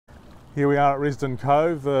Here we are at Risdon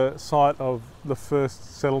Cove, the site of the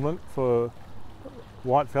first settlement for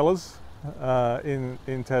white fellas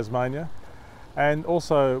in Tasmania, and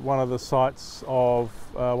also one of the sites of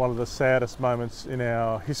one of the saddest moments in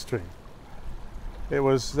our history. It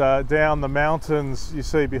was down the mountains you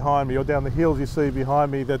see behind me, or down the hills you see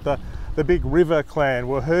behind me, that the big river clan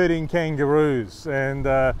were herding kangaroos, and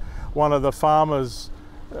one of the farmers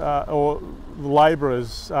or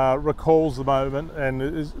labourers recalls the moment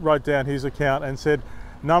and wrote down his account and said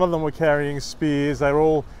none of them were carrying spears. They were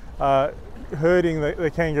all herding the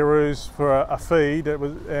kangaroos for a feed.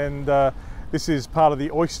 This is part of the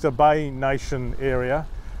Oyster Bay Nation area.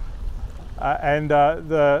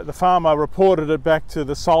 The farmer reported it back to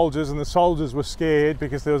the soldiers, and the soldiers were scared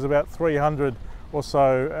because there was about 300 or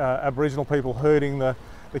so Aboriginal people herding the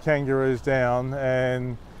kangaroos down,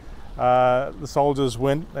 and the soldiers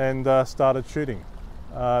went and started shooting.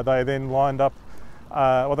 They then lined up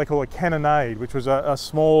what they call a cannonade, which was a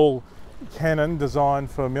small cannon designed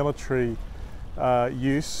for military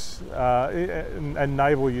use and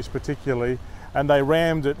naval use particularly, and they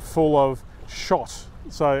rammed it full of shot.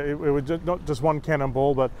 So it was not just one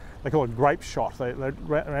cannonball, but they call it grape shot. They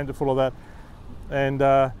rammed it full of that,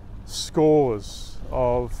 and scores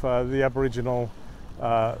of the Aboriginal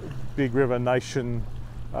Big River Nation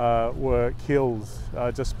were killed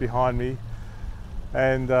just behind me,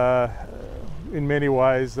 and in many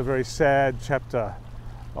ways the very sad chapter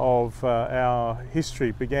of our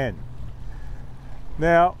history began.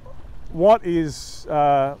 Now, what is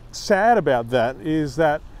sad about that is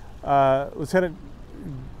that Lieutenant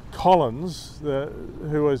Collins,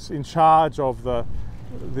 who was in charge of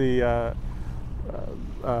the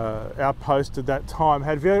outpost at that time,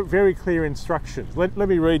 had very, very clear instructions. Let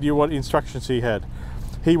me read you what instructions he had.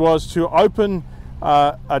 He was to open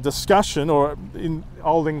a discussion, or in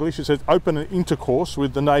Old English it says open an intercourse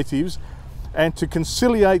with the natives, and to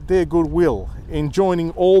conciliate their goodwill,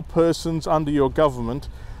 enjoining all persons under your government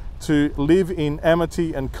to live in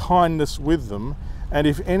amity and kindness with them, and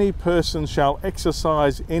if any person shall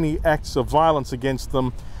exercise any acts of violence against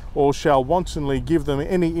them, or shall wantonly give them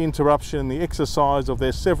any interruption in the exercise of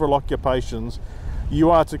their several occupations,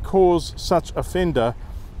 you are to cause such offender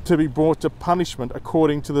to be brought to punishment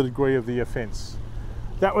according to the degree of the offence.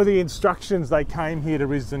 That were the instructions they came here to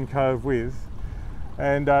Risdon Cove with,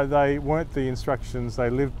 and they weren't the instructions they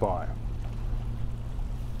lived by.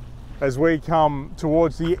 As we come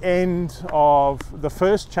towards the end of the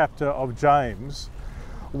first chapter of James,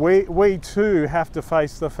 we too have to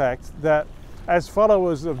face the fact that as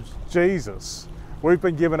followers of Jesus, we've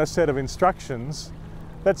been given a set of instructions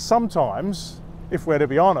that sometimes, if we're to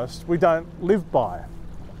be honest, we don't live by.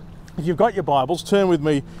 If you've got your Bibles, turn with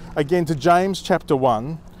me again to James chapter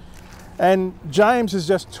 1. And James has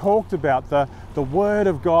just talked about the Word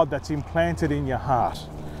of God that's implanted in your heart.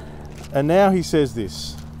 And now he says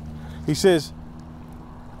this. He says,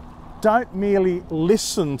 don't merely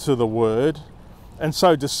listen to the Word and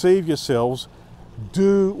so deceive yourselves,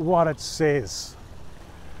 do what it says.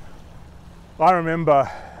 I remember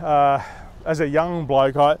as a young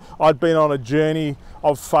bloke, I'd been on a journey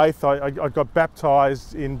of faith. I got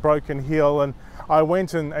baptised in Broken Hill, and I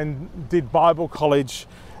went and did Bible college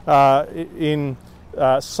in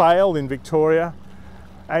Sale in Victoria,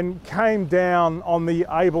 and came down on the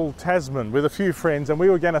Able Tasman with a few friends, and we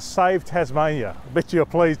were going to save Tasmania. I bet you're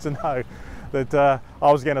pleased to know that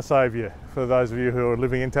I was going to save you, for those of you who were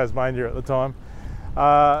living in Tasmania at the time.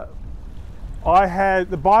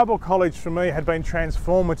 The Bible college for me had been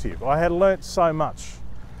transformative. I had learnt so much.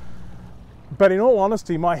 But in all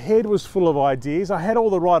honesty, my head was full of ideas. I had all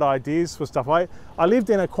the right ideas for stuff. I lived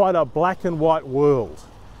in quite a black and white world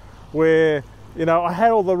where, you know, I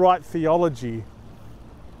had all the right theology,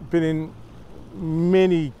 but in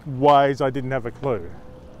many ways I didn't have a clue.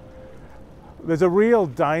 There's a real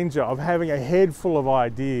danger of having a head full of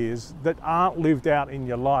ideas that aren't lived out in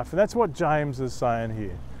your life. And that's what James is saying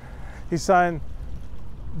here. He's saying,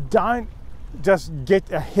 don't just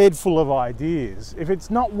get a head full of ideas. If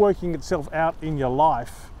it's not working itself out in your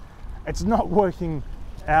life, it's not working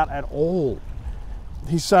out at all.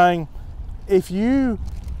 He's saying, if you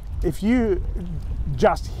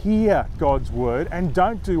just hear God's word and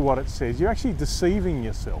don't do what it says, you're actually deceiving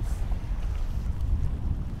yourself.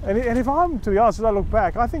 And if I'm to be honest, as I look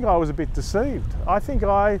back, I think I was a bit deceived. I think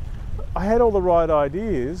I had all the right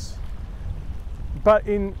ideas, but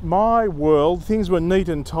in my world, things were neat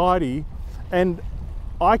and tidy, and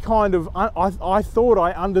I thought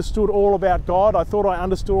I understood all about God. I thought I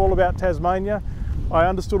understood all about Tasmania. I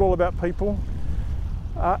understood all about people,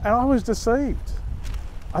 and I was deceived.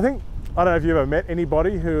 I think I don't know if you've ever met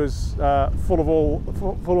anybody who is full of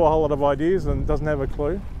a whole lot of ideas and doesn't have a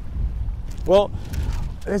clue. Well,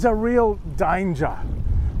 there's a real danger.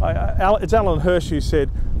 It's Alan Hirsch who said,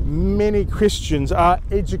 many Christians are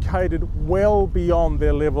educated well beyond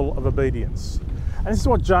their level of obedience. And this is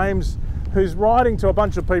what James, who's writing to a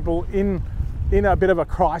bunch of people in a bit of a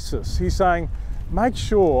crisis, he's saying, make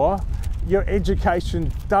sure your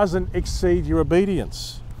education doesn't exceed your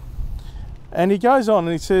obedience. And he goes on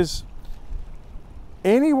and he says,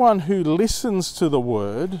 anyone who listens to the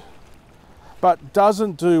word but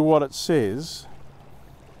doesn't do what it says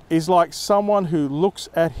is like someone who looks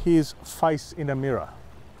at his face in a mirror.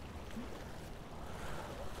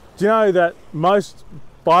 Do you know that most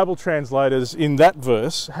Bible translators in that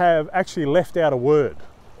verse have actually left out a word,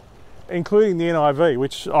 including the NIV,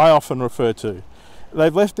 which I often refer to.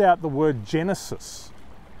 They've left out the word Genesis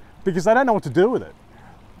because they don't know what to do with it.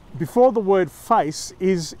 Before the word face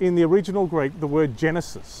is, in the original Greek, the word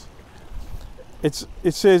Genesis. It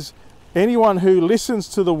says, anyone who listens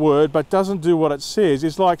to the word but doesn't do what it says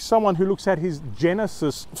is like someone who looks at his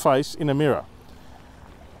Genesis face in a mirror.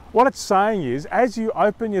 What it's saying is, as you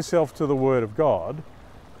open yourself to the Word of God,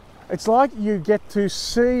 it's like you get to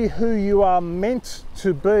see who you are meant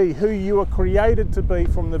to be, who you were created to be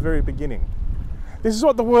from the very beginning. This is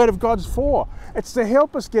what the Word of God's for. It's to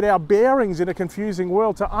help us get our bearings in a confusing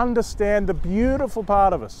world, to understand the beautiful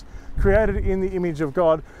part of us, created in the image of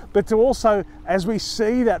God, but to also, as we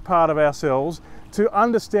see that part of ourselves, to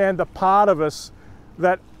understand the part of us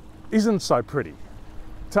that isn't so pretty.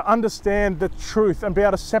 To understand the truth and be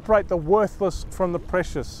able to separate the worthless from the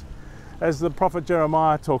precious, as the prophet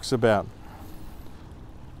Jeremiah talks about.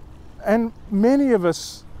 And many of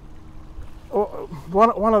us,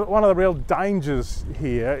 one of the real dangers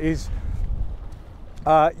here is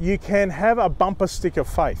you can have a bumper sticker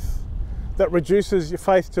faith that reduces your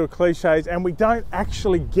faith to cliches, and we don't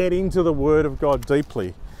actually get into the Word of God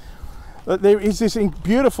deeply. There is this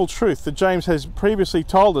beautiful truth that James has previously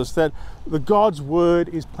told us, that the God's Word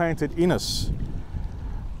is planted in us.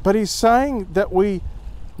 But he's saying that we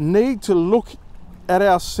need to look at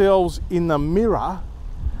ourselves in the mirror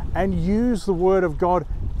and use the Word of God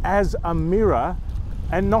as a mirror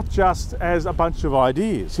and not just as a bunch of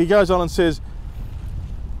ideas. He goes on and says,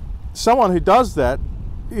 someone who does that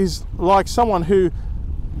is like someone who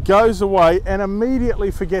goes away and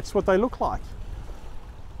immediately forgets what they look like.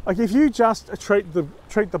 Like, if you just treat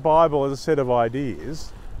the Bible as a set of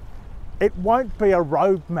ideas, it won't be a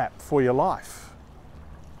roadmap for your life.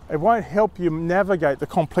 It won't help you navigate the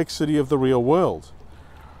complexity of the real world.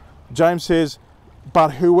 James says,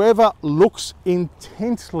 but whoever looks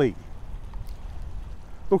intently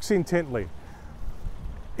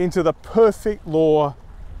into the perfect law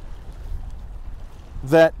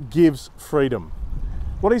that gives freedom.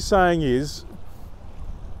 What he's saying is,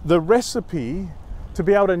 the recipe to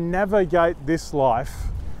be able to navigate this life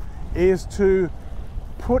is to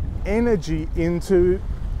put energy into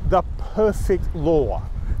the perfect law,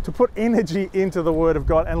 to put energy into the Word of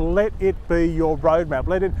God and let it be your roadmap,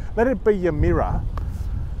 let it be your mirror.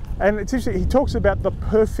 And it's interesting, he talks about the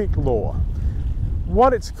perfect law.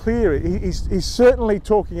 What it's clear, he's certainly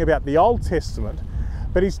talking about the Old Testament,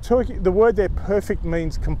 but the word there, perfect,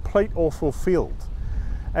 means complete or fulfilled.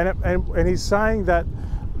 And he's saying that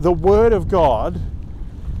the Word of God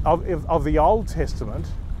of the Old Testament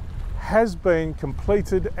has been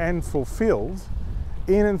completed and fulfilled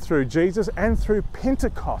in and through Jesus and through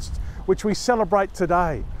Pentecost, which we celebrate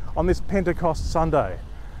today on this Pentecost Sunday.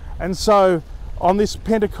 And so on this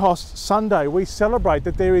Pentecost Sunday, we celebrate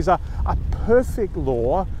that there is a perfect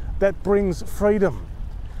law that brings freedom.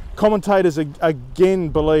 Commentators again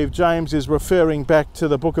believe James is referring back to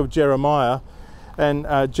the book of Jeremiah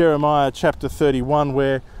and Jeremiah chapter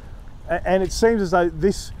 31, and it seems as though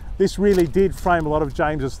this really did frame a lot of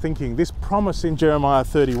James's thinking. This promise in Jeremiah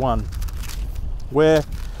 31, where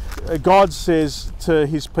God says to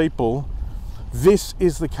his people, "This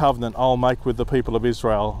is the covenant I'll make with the people of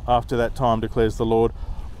Israel after that time, declares the Lord.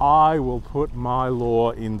 I will put my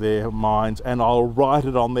law in their minds and I'll write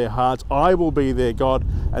it on their hearts. I will be their God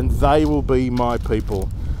and they will be my people.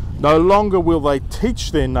 No longer will they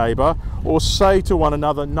teach their neighbour or say to one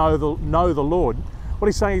another, know the Lord." What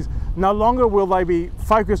he's saying is, no longer will they be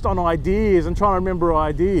focused on ideas and trying to remember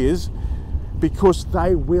ideas, because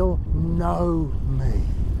they will know me.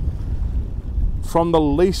 From the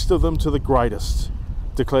least of them to the greatest,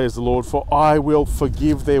 declares the Lord, for I will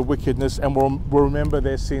forgive their wickedness and will remember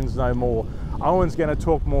their sins no more. Owen's going to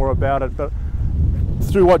talk more about it, but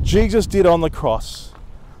through what Jesus did on the cross,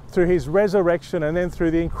 through his resurrection, and then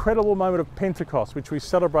through the incredible moment of Pentecost, which we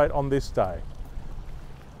celebrate on this day,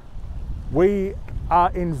 We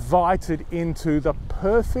are invited into the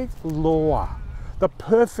perfect law, the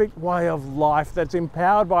perfect way of life that's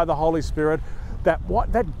empowered by the Holy Spirit,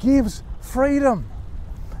 that gives freedom.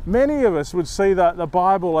 Many of us would see the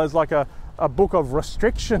Bible as like a book of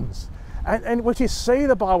restrictions. And when you see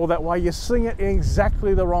the Bible that way, you're seeing it in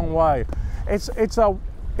exactly the wrong way. It's a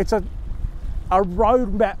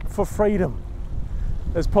roadmap for freedom.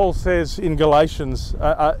 As Paul says in Galatians,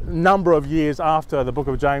 a number of years after the book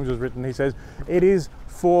of James was written, he says, it is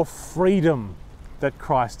for freedom that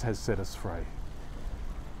Christ has set us free.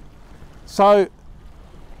 So,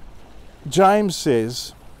 James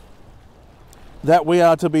says that we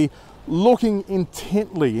are to be looking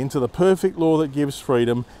intently into the perfect law that gives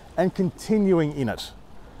freedom and continuing in it.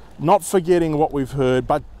 Not forgetting what we've heard,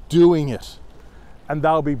 but doing it. And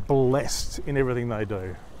they'll be blessed in everything they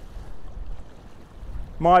do.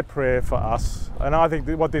 My prayer for us, and I think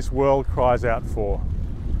that what this world cries out for,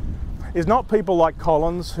 is not people like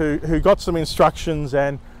Collins who got some instructions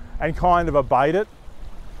and kind of obeyed it.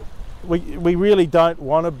 We really don't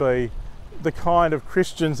want to be the kind of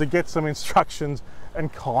Christians that get some instructions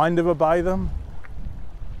and kind of obey them,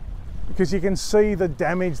 because you can see the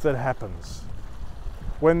damage that happens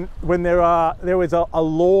when there is a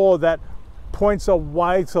law that points a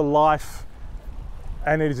way to life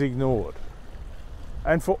and it is ignored.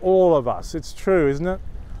 And for all of us, it's true, isn't it,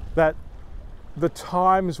 that the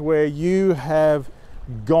times where you have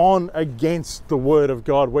gone against the Word of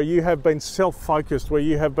God, where you have been self-focused, where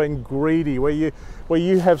you have been greedy, where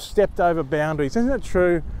you have stepped over boundaries, isn't it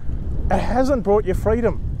true? It hasn't brought you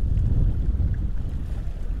freedom.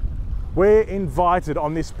 We're invited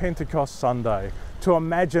on this Pentecost Sunday to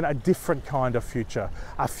imagine a different kind of future,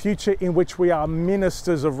 a future in which we are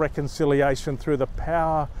ministers of reconciliation through the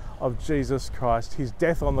power of Jesus Christ, his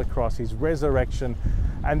death on the cross, his resurrection,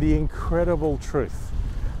 and the incredible truth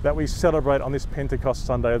that we celebrate on this Pentecost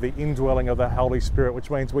Sunday of the indwelling of the Holy Spirit,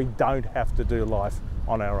 which means we don't have to do life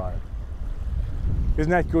on our own.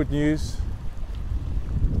 Isn't that good news?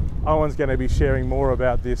 Owen's going to be sharing more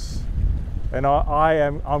about this, and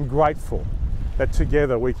I'm grateful that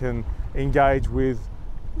together we can engage with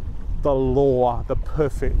the law, the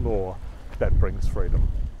perfect law that brings freedom.